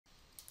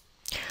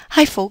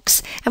Hi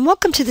folks, and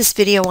welcome to this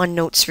video on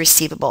notes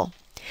receivable.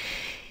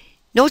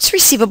 Notes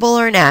receivable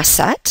are an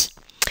asset,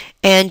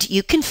 and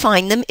you can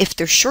find them if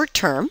they're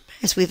short-term,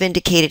 as we've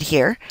indicated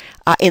here,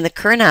 in the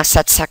current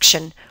asset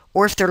section,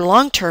 or if they're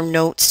long-term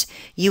notes,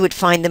 you would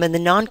find them in the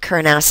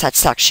non-current asset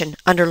section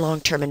under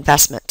long-term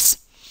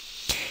investments.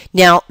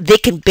 Now, they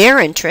can bear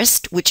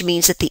interest, which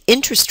means that the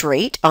interest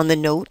rate on the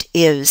note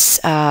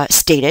is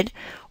stated,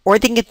 or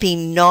they can be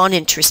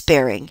non-interest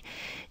bearing.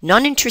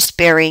 Non-interest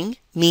bearing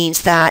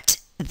means that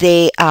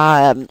they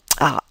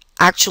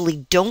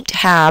actually don't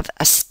have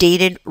a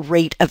stated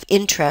rate of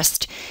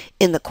interest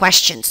in the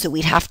question, so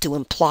we'd have to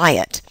imply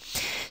it.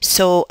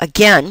 So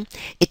again,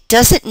 it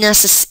doesn't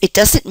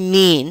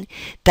mean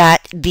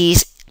that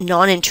these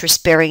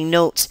non-interest bearing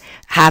notes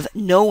have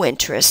no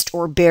interest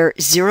or bear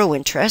zero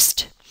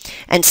interest,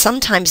 and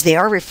sometimes they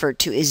are referred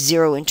to as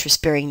zero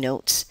interest bearing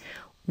notes.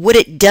 What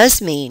it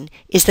does mean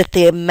is that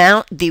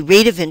the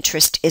rate of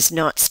interest is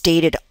not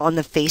stated on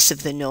the face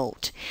of the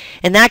note.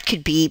 And that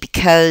could be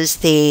because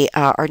they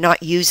are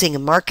not using a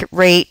market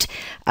rate.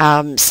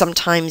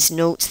 Sometimes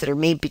notes that are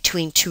made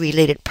between two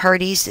related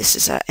parties. This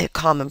is a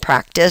common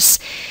practice.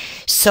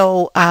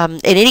 So in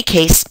any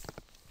case,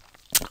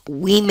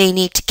 we may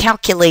need to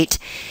calculate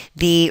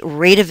the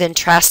rate of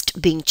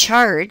interest being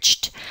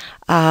charged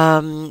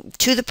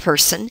to the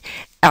person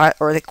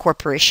or the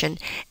corporation,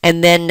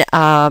 and then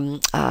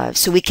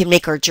so we can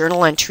make our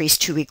journal entries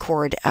to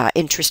record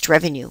interest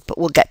revenue, but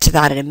we'll get to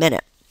that in a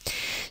minute.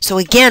 So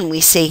again, we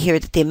say here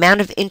that the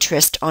amount of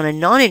interest on a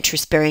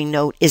non-interest bearing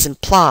note is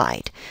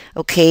implied,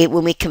 okay,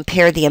 when we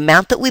compare the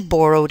amount that we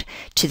borrowed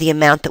to the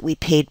amount that we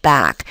paid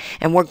back.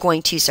 And we're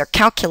going to use our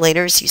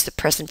calculators, use the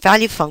present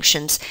value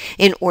functions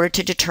in order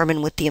to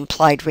determine what the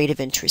implied rate of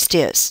interest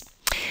is.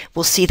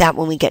 We'll see that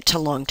when we get to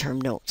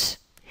long-term notes.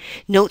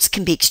 Notes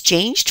can be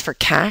exchanged for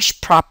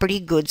cash,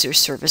 property, goods, or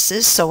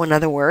services. So in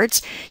other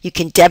words, you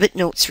can debit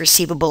notes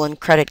receivable and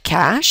credit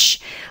cash.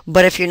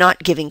 But if you're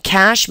not giving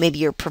cash, maybe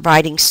you're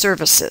providing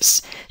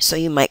services. So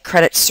you might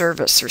credit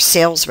service or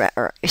sales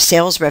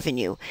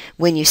revenue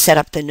when you set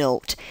up the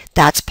note.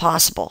 That's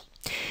possible.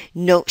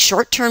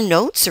 Short-term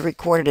notes are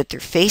recorded at their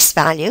face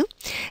value,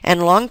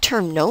 and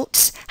long-term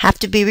notes have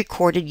to be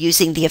recorded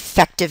using the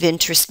effective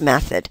interest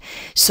method.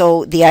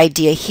 So the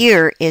idea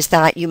here is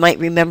that you might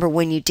remember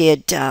when you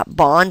did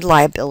bond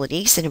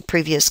liabilities in a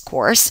previous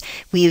course,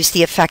 we used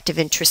the effective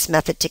interest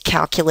method to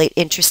calculate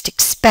interest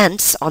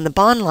expense on the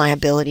bond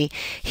liability.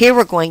 Here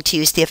we're going to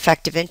use the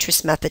effective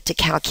interest method to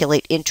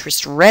calculate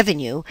interest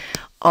revenue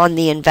on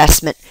the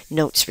investment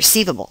notes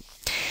receivable.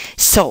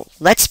 So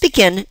let's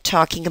begin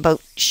talking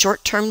about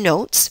short-term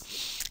notes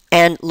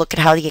and look at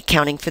how the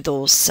accounting for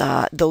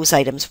those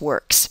items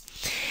works.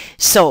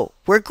 So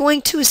we're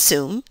going to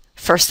assume,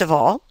 first of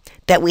all,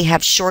 that we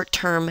have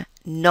short-term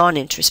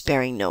non-interest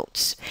bearing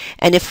notes.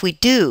 And if we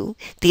do,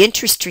 the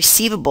interest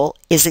receivable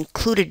is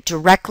included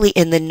directly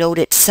in the note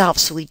itself,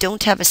 so we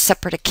don't have a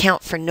separate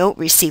account for note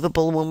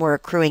receivable when we're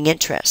accruing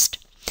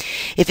interest.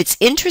 If it's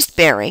interest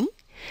bearing,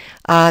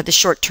 the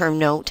short-term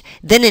note,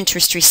 then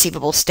interest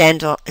receivable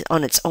stands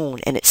on its own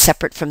and it's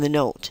separate from the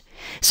note.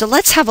 So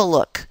let's have a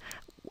look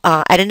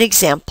at an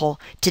example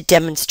to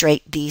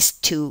demonstrate these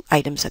two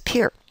items up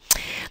here.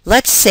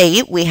 Let's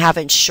say we have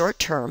a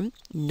short-term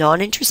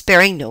non-interest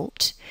bearing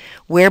note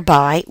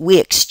whereby we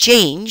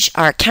exchange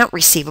our account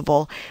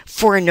receivable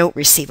for a note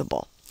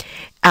receivable.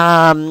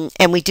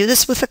 And we do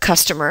this with a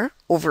customer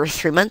over a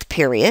 3-month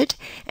period,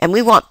 and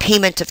we want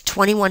payment of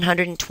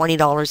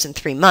 $2,120 in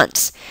 3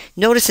 months.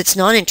 Notice it's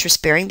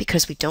non-interest bearing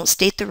because we don't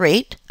state the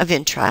rate of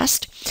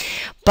interest,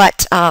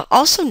 but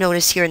also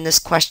notice here in this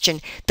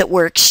question that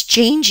we're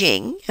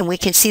exchanging, and we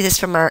can see this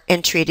from our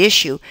entry at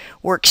issue,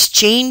 we're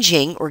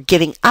exchanging or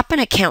giving up an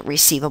account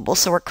receivable,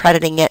 so we're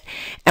crediting it,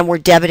 and we're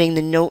debiting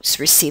the notes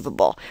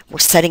receivable. We're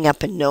setting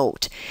up a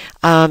note.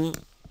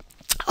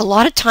 A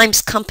lot of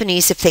times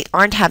companies, if they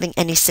aren't having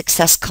any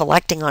success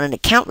collecting on an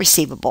account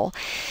receivable,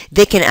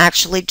 they can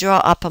actually draw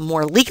up a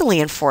more legally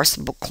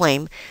enforceable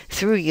claim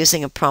through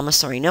using a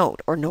promissory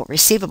note or note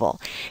receivable.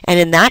 And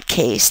in that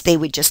case, they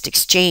would just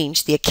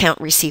exchange the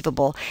account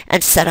receivable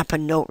and set up a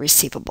note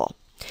receivable.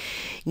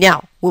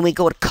 Now, when we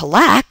go to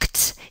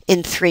collect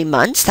in 3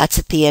 months, that's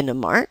at the end of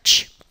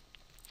March,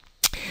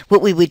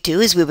 what we would do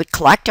is we would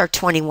collect our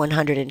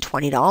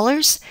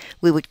 $2,120,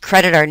 we would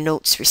credit our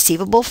notes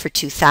receivable for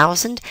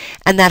 $2,000,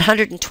 and that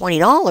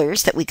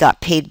 $120 that we got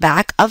paid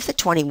back of the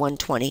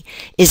 $2,120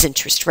 is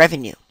interest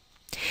revenue.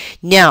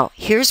 Now,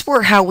 here's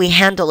where how we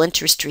handle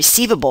interest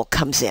receivable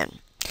comes in.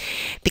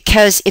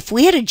 Because if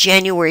we had a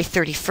January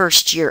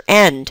 31st year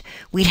end,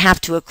 we'd have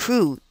to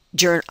accrue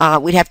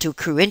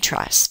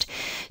interest.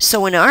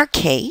 So in our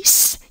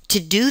case, to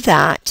do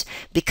that,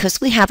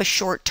 because we have a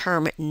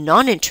short-term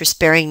non-interest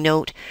bearing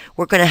note,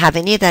 we're going to have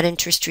any of that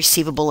interest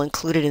receivable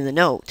included in the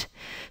note.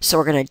 So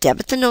we're going to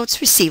debit the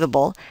notes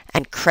receivable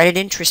and credit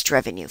interest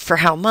revenue. For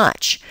how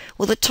much?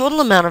 Well, the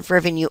total amount of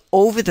revenue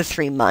over the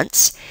 3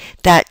 months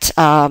that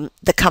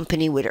the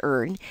company would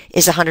earn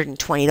is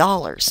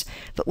 $120.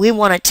 But we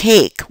want to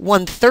take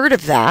 1/3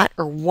 of that,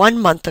 or 1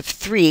 month of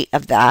 3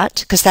 of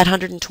that, because that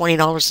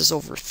 $120 is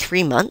over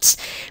 3 months.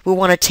 We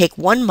want to take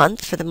 1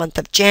 month for the month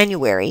of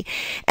January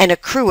and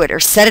accrue it or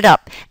set it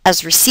up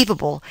as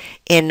receivable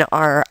in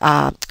our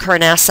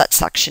current asset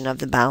section of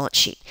the balance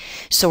sheet.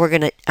 So we're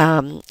going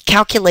to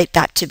calculate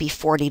that to be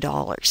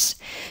 $40.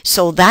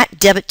 So that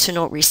debit to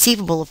note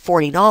receivable of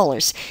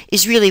 $40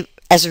 is really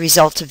as a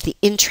result of the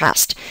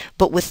interest.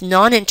 But with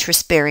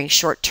non-interest bearing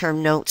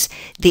short-term notes,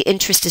 the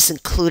interest is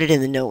included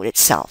in the note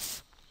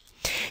itself.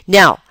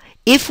 Now,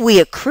 if we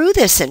accrue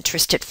this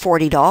interest at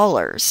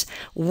 $40,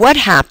 what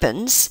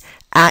happens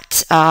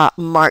at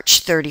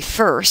March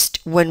 31st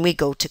when we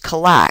go to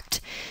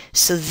collect?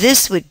 So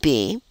this would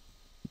be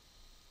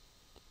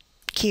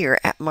here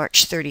at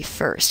March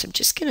 31st. I'm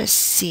just going to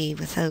see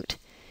without,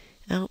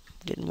 oh,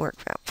 didn't work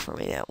out for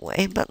me that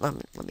way, but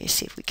let me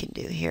see if we can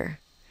do here.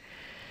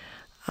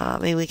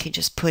 Maybe we can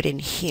just put in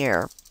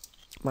here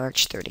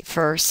March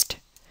 31st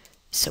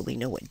so we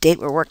know what date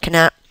we're working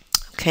at.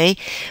 Okay,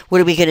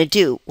 what are we going to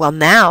do? Well,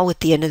 now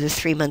at the end of the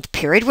 3-month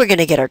period, we're going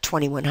to get our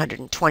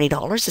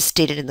 $2,120 as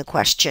stated in the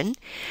question.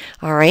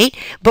 All right,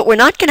 but we're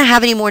not going to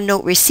have any more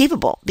note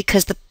receivable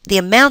because the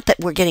amount that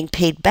we're getting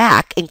paid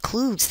back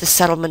includes the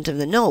settlement of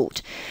the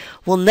note.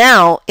 Well,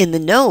 now in the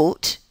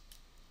note,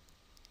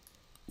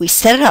 we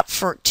set it up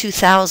for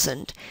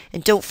 $2,000,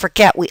 and don't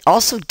forget we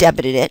also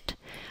debited it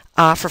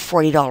for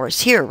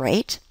 $40 here,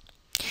 right?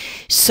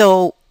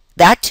 So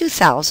that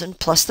 $2,000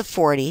 plus the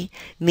 $40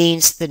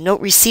 means the note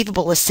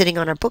receivable is sitting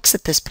on our books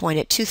at this point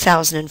at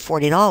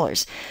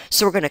 $2,040.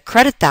 So we're going to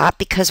credit that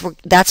because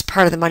that's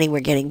part of the money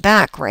we're getting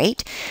back,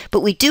 right?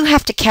 But we do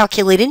have to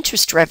calculate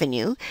interest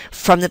revenue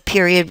from the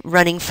period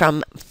running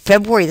from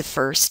February the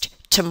 1st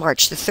to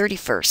March the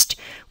 31st,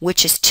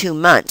 which is 2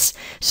 months.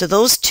 So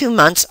those 2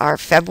 months are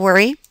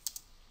February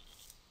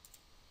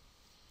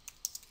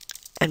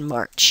and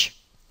March,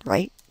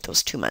 right?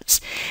 Those 2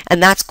 months.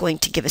 And that's going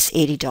to give us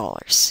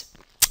 $80.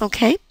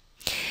 Okay,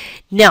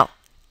 now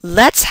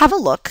let's have a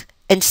look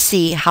and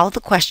see how the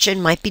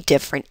question might be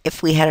different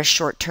if we had a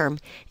short-term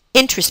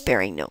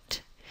interest-bearing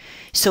note.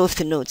 So if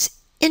the note's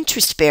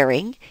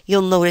interest-bearing,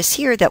 you'll notice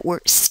here that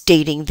we're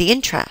stating the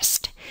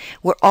interest.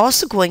 We're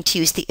also going to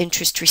use the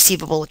interest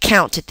receivable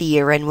account at the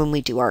year end when we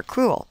do our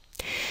accrual.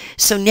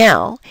 So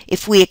now,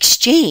 if we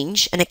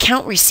exchange an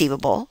account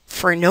receivable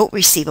for a note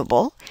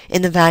receivable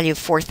in the value of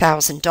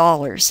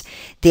 $4,000,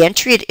 the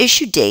entry at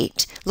issue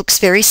date looks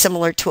very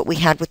similar to what we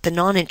had with the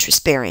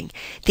non-interest bearing.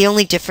 The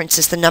only difference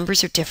is the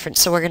numbers are different,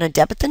 so we're going to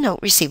debit the note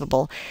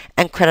receivable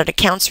and credit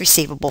accounts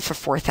receivable for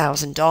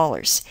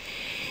 $4,000.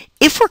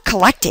 If we're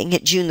collecting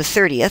at June the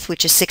 30th,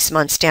 which is 6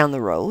 months down the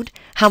road,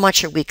 how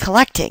much are we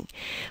collecting?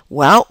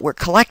 Well, we're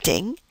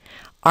collecting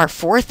our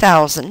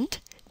 $4,000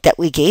 that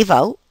we gave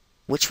out,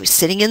 which was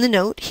sitting in the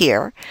note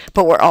here,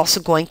 but we're also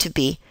going to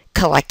be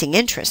collecting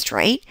interest,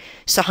 right?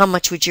 So how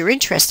much would your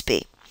interest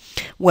be?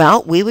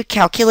 Well, we would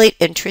calculate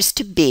interest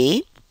to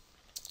be,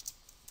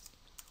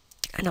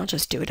 and I'll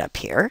just do it up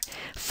here,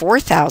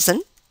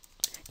 4,000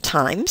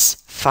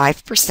 times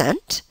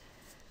 5%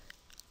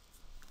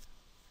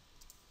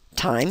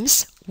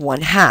 times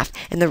 1/2.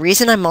 And the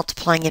reason I'm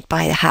multiplying it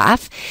by a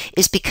half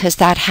is because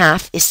that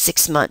half is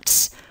 6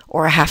 months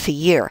or a half a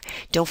year.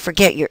 Don't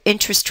forget your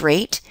interest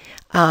rate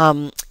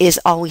is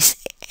always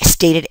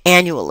stated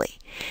annually,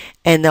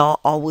 and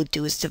all we'll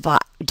do is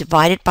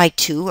divide it by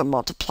 2 or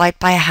multiply it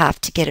by a half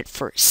to get it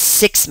for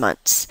 6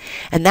 months,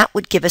 and that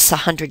would give us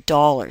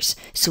 $100.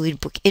 So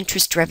we'd book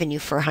interest revenue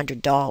for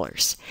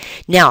 $100.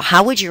 Now,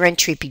 how would your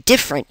entry be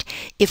different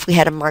if we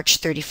had a March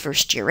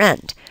 31st year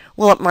end?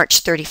 Well, at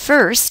March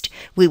 31st,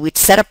 we would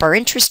set up our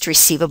interest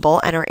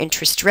receivable and our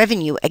interest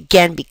revenue.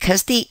 Again,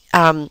 because the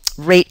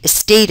rate is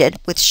stated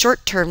with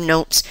short-term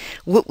notes,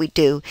 what we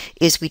do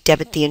is we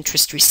debit the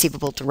interest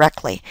receivable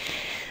directly.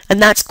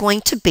 And that's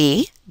going to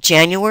be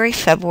January,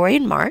 February,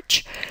 and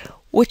March,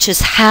 which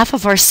is half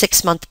of our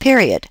 6-month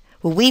period.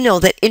 Well, we know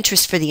that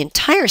interest for the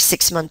entire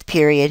 6-month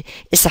period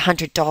is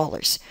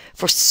 $100.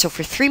 So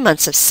for 3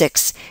 months of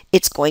 6,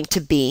 it's going to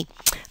be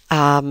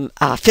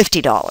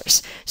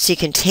 $50. So you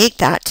can take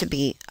that to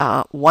be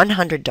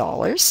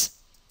 $100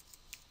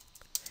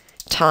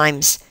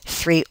 times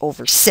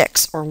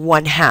 3/6, or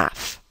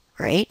 1/2,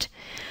 right?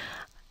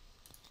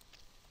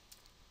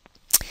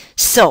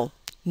 So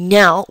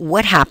now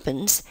what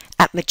happens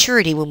at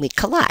maturity when we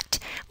collect?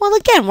 Well,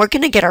 again, we're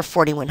going to get our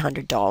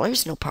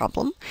 $4,100, no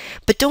problem.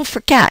 But don't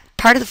forget,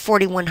 part of the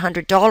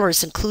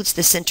 $4,100 includes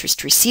this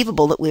interest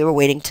receivable that we were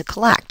waiting to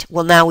collect.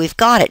 Well, now we've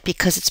got it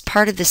because it's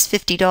part of this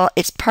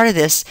it's part of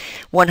this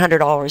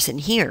 $100 in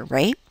here,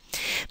 right?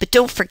 But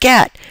don't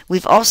forget,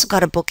 we've also got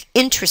to book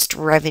interest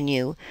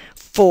revenue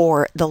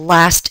for the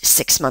last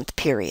 6-month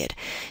period,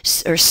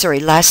 or sorry,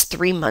 last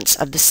 3 months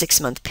of the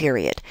 6-month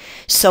period.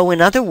 So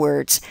in other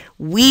words,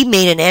 we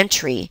made an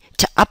entry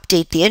to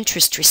update the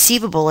interest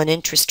receivable and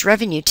interest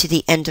revenue to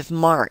the end of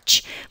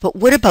March. But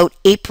what about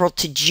April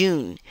to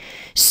June?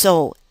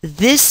 So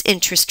this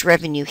interest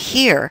revenue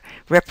here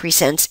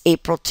represents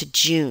April to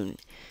June.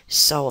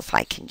 So if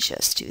I can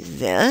just do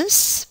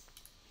this,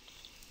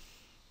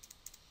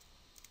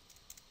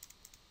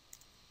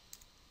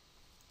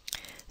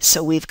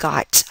 so we've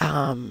got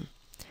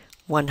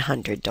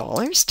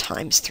 $100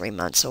 times 3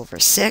 months over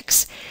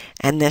 6,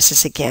 and this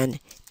is again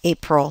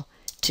April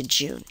to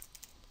June,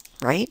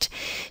 right?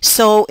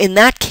 So in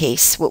that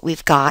case, what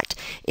we've got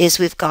is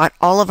we've got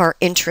all of our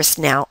interest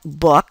now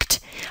booked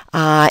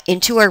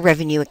into our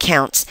revenue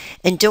accounts.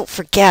 And don't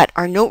forget,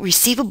 our note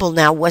receivable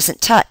now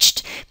wasn't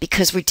touched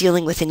because we're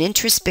dealing with an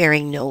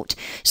interest-bearing note.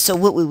 So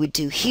what we would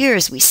do here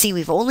is we see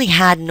we've only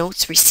had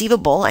notes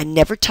receivable and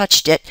never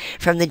touched it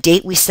from the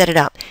date we set it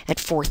up at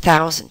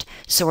 $4,000.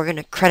 So we're going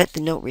to credit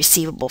the note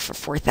receivable for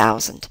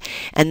 $4,000,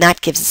 and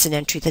that gives us an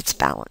entry that's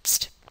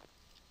balanced.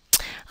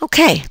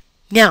 Okay,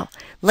 now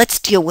let's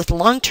deal with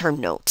long-term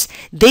notes.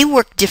 They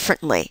work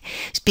differently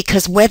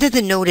because whether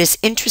the note is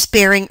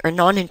interest-bearing or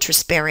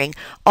non-interest-bearing,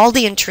 all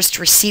the interest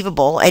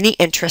receivable, any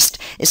interest,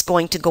 is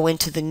going to go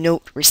into the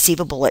note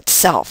receivable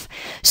itself.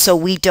 So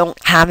we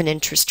don't have an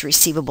interest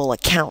receivable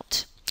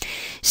account.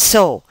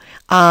 So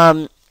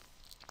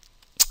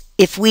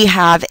if we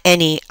have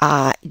any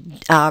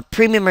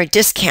premium or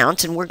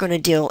discounts, and we're going to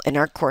deal in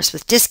our course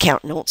with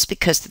discount notes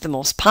because they're the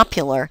most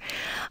popular,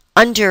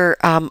 under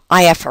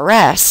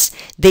IFRS,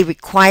 they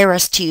require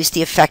us to use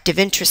the effective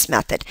interest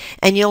method.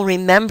 And you'll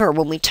remember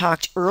when we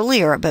talked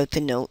earlier about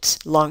the notes,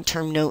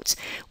 long-term notes,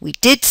 we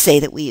did say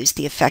that we use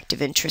the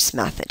effective interest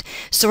method.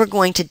 So we're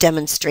going to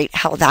demonstrate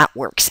how that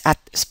works at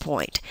this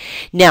point.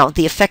 Now,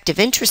 the effective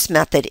interest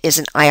method is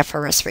an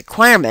IFRS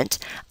requirement.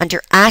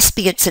 Under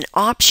ASPE, it's an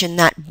option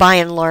that by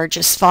and large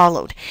is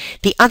followed.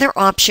 The other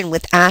option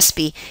with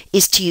ASPE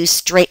is to use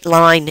straight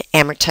line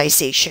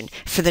amortization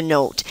for the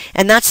note.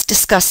 And that's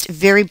discussed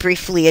very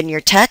briefly in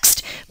your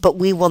text, but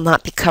we will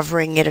not be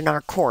covering it in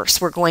our course.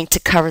 We're going to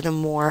cover the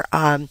more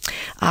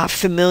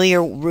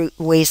familiar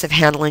ways of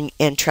handling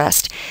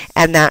interest,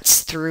 and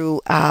that's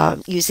through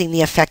using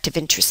the effective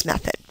interest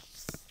method.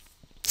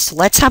 So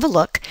let's have a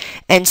look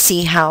and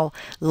see how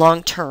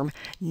long-term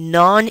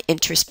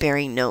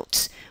non-interest-bearing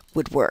notes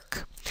would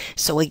work.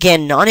 So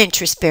again,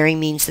 non-interest-bearing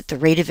means that the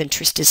rate of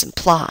interest is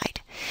implied.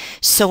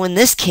 So in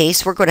this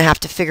case, we're going to have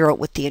to figure out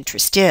what the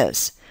interest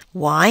is.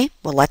 Why?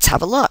 Well, let's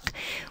have a look.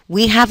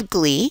 We have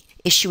Glee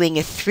issuing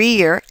a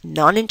 3-year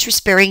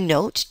non-interest-bearing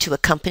note to a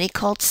company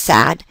called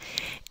SAD,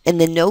 and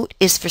the note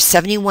is for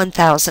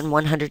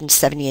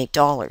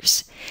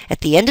 $71,178. At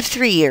the end of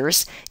 3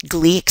 years,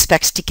 Glee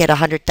expects to get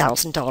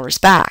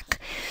 $100,000 back.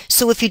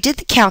 So if you did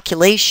the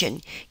calculation,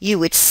 you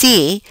would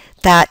see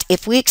that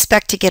if we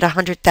expect to get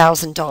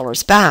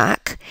 $100,000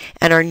 back,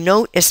 and our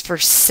note is for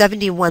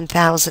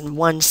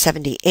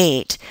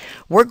 $71,178,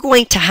 we're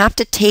going to have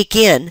to take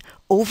in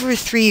over a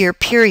 3-year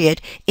period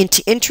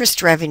into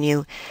interest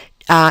revenue,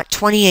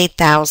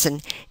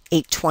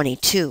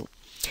 $28,822.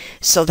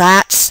 So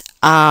that's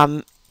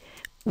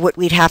what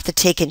we'd have to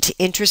take into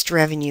interest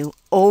revenue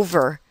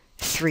over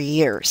 3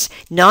 years.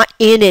 Not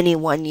in any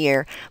 1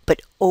 year,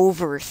 but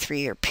over a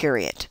 3-year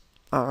period.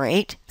 All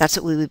right, that's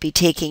what we would be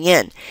taking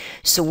in.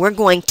 So we're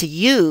going to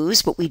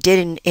use what we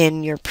did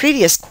in your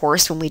previous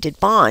course when we did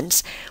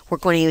bonds. We're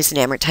going to use an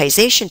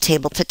amortization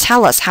table to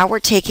tell us how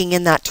we're taking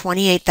in that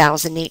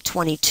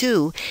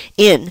 $28,822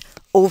 in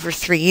over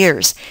 3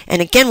 years.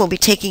 And again, we'll be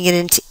taking it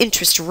into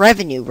interest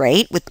revenue,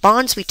 right? With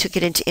bonds, we took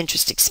it into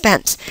interest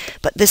expense.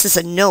 But this is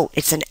a note.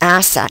 It's an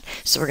asset.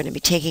 So we're going to be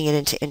taking it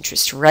into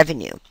interest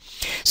revenue.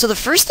 So the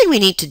first thing we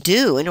need to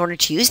do in order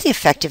to use the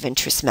effective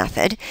interest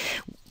method,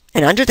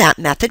 and under that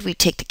method, we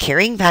take the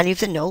carrying value of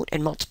the note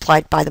and multiply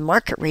it by the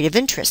market rate of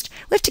interest.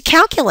 We have to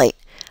calculate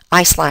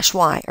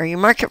I/Y, or your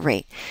market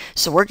rate.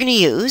 So we're going to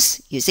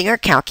use, using our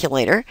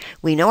calculator,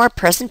 we know our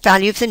present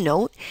value of the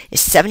note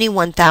is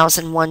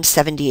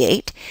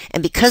 $71,178,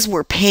 and because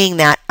we're paying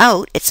that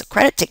out, it's a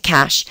credit to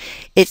cash,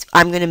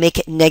 I'm going to make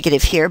it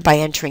negative here by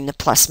entering the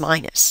plus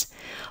minus.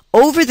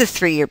 Over the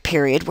 3-year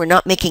period, we're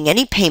not making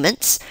any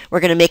payments.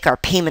 We're going to make our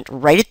payment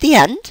right at the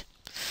end,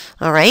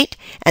 all right?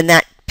 And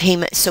that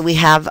payment, so we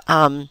have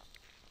a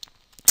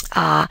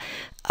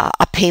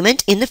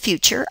payment in the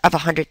future of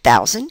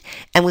 $100,000,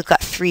 and we've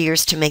got 3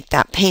 years to make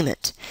that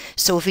payment.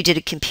 So if we did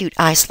a compute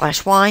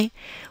I/Y,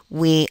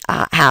 we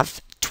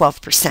have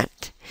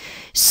 12%.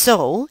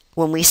 So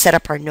when we set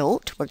up our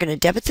note, we're going to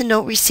debit the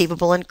note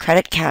receivable and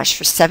credit cash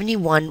for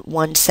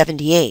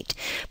 $71,178,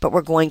 but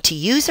we're going to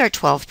use our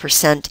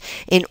 12%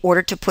 in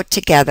order to put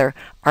together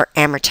our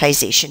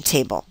amortization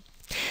table.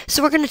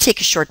 So we're going to take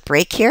a short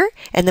break here,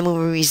 and then when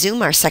we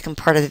resume our second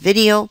part of the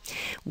video,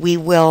 we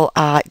will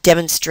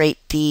demonstrate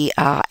the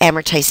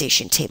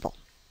amortization table.